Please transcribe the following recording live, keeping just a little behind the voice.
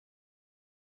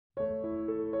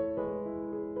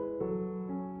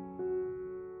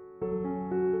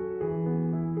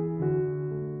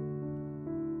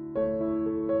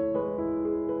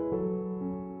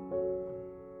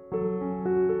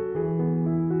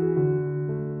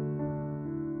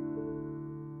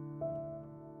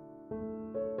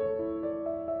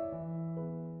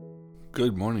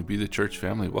Good morning, Be the Church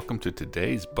family. Welcome to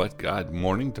today's But God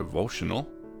morning devotional.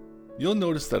 You'll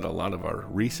notice that a lot of our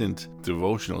recent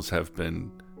devotionals have been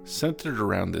centered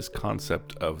around this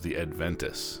concept of the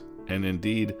Adventists. And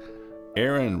indeed,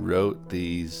 Aaron wrote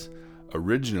these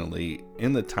originally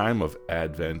in the time of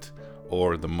Advent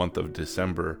or the month of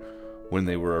December when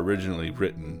they were originally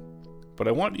written. But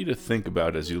I want you to think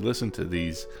about as you listen to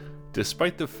these,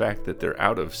 despite the fact that they're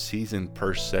out of season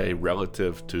per se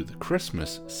relative to the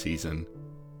Christmas season,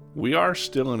 we are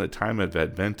still in a time of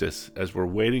Adventists as we're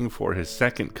waiting for his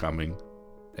second coming,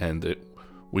 and that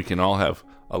we can all have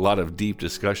a lot of deep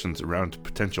discussions around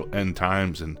potential end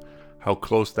times and how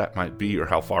close that might be or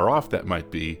how far off that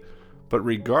might be. But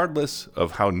regardless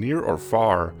of how near or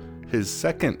far his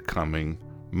second coming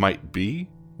might be,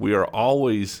 we are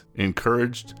always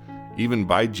encouraged, even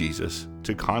by Jesus,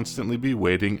 to constantly be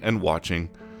waiting and watching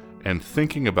and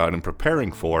thinking about and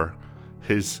preparing for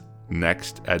his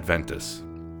next Adventus.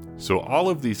 So all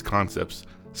of these concepts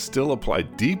still apply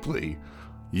deeply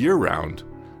year-round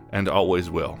and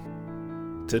always will.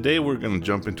 Today we're going to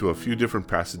jump into a few different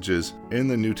passages in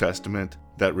the New Testament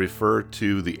that refer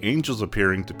to the angels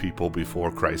appearing to people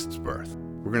before Christ's birth.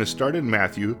 We're going to start in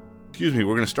we're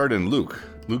going to start in Luke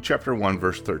chapter 1,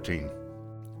 verse 13.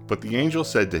 But the angel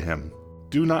said to him,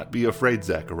 "Do not be afraid,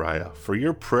 Zechariah, for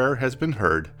your prayer has been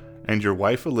heard, and your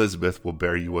wife Elizabeth will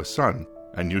bear you a son,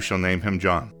 and you shall name him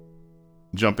John."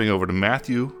 Jumping over to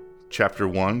Matthew chapter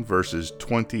 1, verses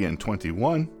 20 and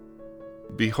 21.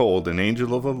 Behold, an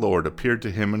angel of the Lord appeared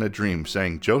to him in a dream,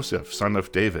 saying, "Joseph, son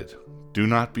of David, do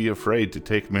not be afraid to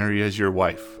take Mary as your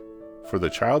wife, for the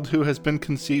child who has been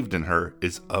conceived in her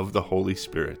is of the Holy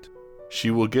Spirit. She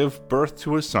will give birth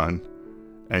to a son,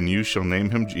 and you shall name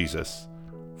him Jesus,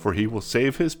 for he will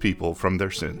save his people from their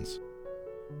sins."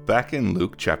 Back in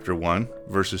Luke chapter 1,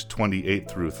 verses 28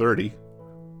 through 30.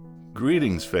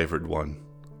 "Greetings, favored one.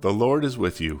 The Lord is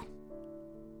with you."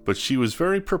 But she was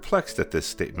very perplexed at this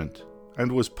statement,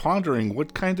 and was pondering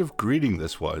what kind of greeting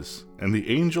this was. And the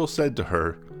angel said to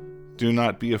her, "Do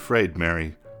not be afraid,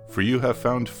 Mary, for you have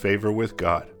found favor with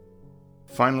God."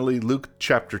 Finally, Luke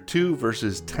chapter 2,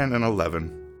 verses 10 and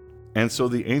 11. "And so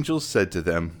the angel said to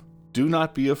them, 'Do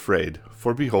not be afraid,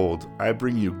 for behold, I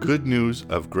bring you good news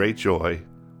of great joy,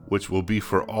 which will be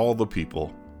for all the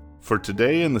people. For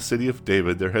today in the city of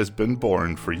David there has been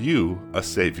born for you a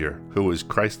Savior, who is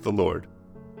Christ the Lord.'"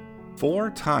 4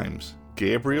 times,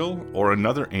 Gabriel or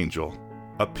another angel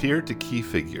appeared to key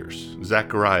figures,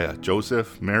 Zechariah,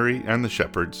 Joseph, Mary, and the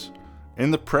shepherds,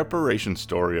 in the preparation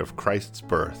story of Christ's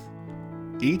birth.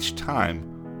 Each time,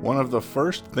 one of the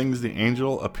first things the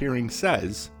angel appearing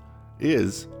says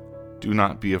is, "Do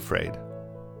not be afraid."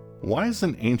 Why is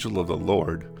an angel of the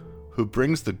Lord, who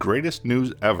brings the greatest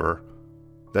news ever,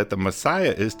 that the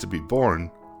Messiah is to be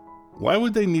born, why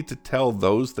would they need to tell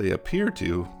those they appear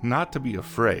to not to be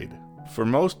afraid? For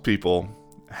most people,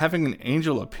 having an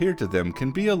angel appear to them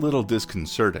can be a little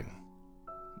disconcerting.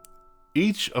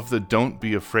 Each of the "don't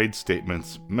be afraid"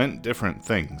 statements meant different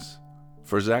things.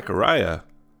 For Zechariah,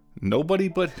 nobody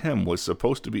but him was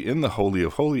supposed to be in the Holy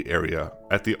of Holies area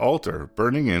at the altar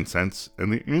burning incense,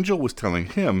 and the angel was telling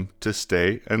him to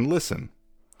stay and listen.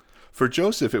 For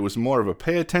Joseph, it was more of a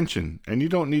pay attention, and you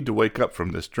don't need to wake up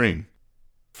from this dream.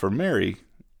 For Mary,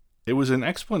 it was an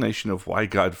explanation of why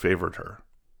God favored her.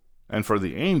 And for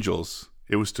the angels,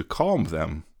 it was to calm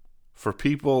them, for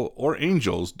people or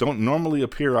angels don't normally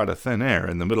appear out of thin air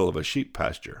in the middle of a sheep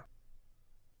pasture.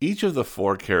 Each of the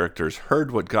 4 characters heard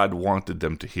what God wanted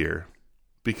them to hear,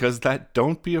 because that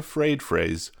 "don't be afraid"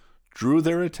 phrase drew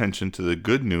their attention to the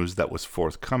good news that was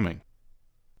forthcoming.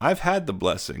 I've had the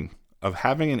blessing of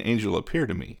having an angel appear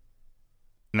to me.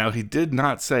 Now, he did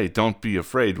not say "don't be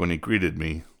afraid" when he greeted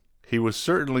me. He was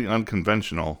certainly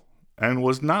unconventional, and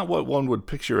was not what one would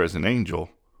picture as an angel.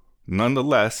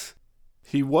 Nonetheless,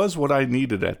 he was what I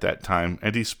needed at that time,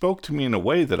 and he spoke to me in a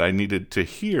way that I needed to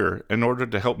hear in order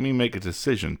to help me make a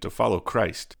decision to follow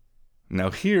Christ.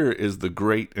 Now, here is the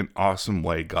great and awesome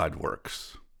way God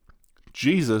works.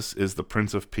 Jesus is the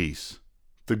Prince of Peace,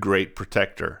 the great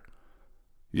protector.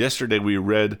 Yesterday we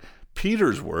read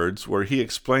Peter's words where he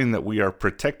explained that we are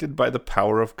protected by the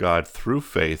power of God through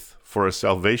faith for a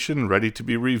salvation ready to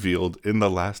be revealed in the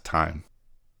last time.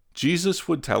 Jesus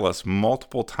would tell us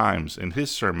multiple times in his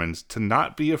sermons to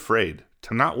not be afraid,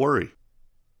 to not worry.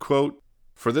 Quote,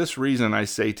 "For this reason I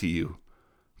say to you,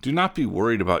 do not be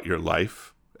worried about your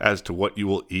life as to what you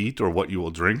will eat or what you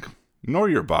will drink, nor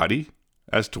your body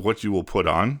as to what you will put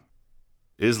on.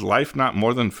 Is life not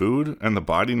more than food, and the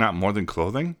body not more than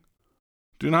clothing?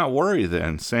 Do not worry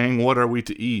then, saying, 'What are we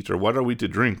to eat, or what are we to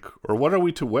drink, or what are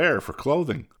we to wear for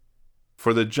clothing?'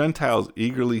 For the Gentiles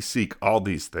eagerly seek all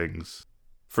these things.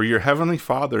 For your heavenly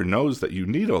Father knows that you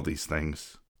need all these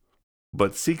things.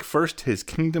 But seek first his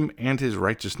kingdom and his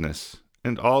righteousness,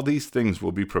 and all these things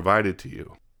will be provided to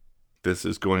you. This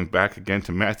is going back again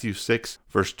to Matthew 6,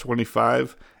 verse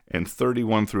 25 and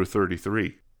 31 through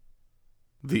 33.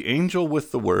 The angel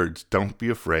with the words, "Don't be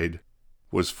afraid,"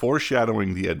 was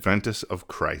foreshadowing the advent of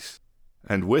Christ.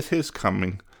 And with his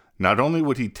coming, not only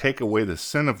would he take away the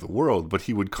sin of the world, but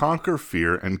he would conquer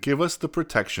fear and give us the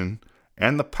protection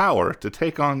and the power to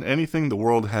take on anything the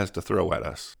world has to throw at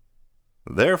us.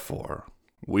 Therefore,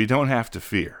 we don't have to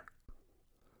fear.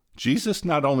 Jesus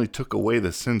not only took away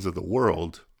the sins of the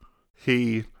world,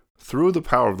 he, through the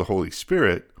power of the Holy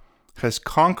Spirit, has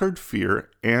conquered fear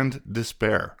and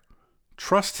despair.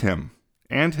 Trust him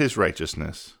and his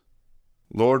righteousness.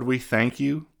 Lord, we thank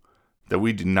you that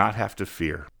we do not have to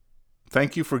fear.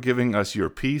 Thank you for giving us your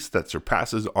peace that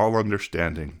surpasses all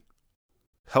understanding.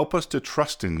 Help us to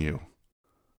trust in you.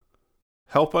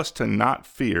 Help us to not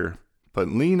fear, but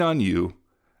lean on you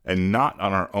and not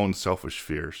on our own selfish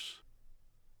fears.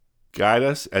 Guide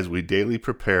us as we daily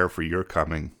prepare for your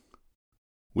coming.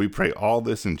 We pray all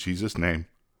this in Jesus' name.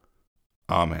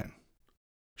 Amen.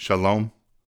 Shalom.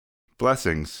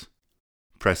 Blessings.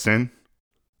 Press in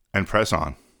and press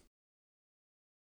on.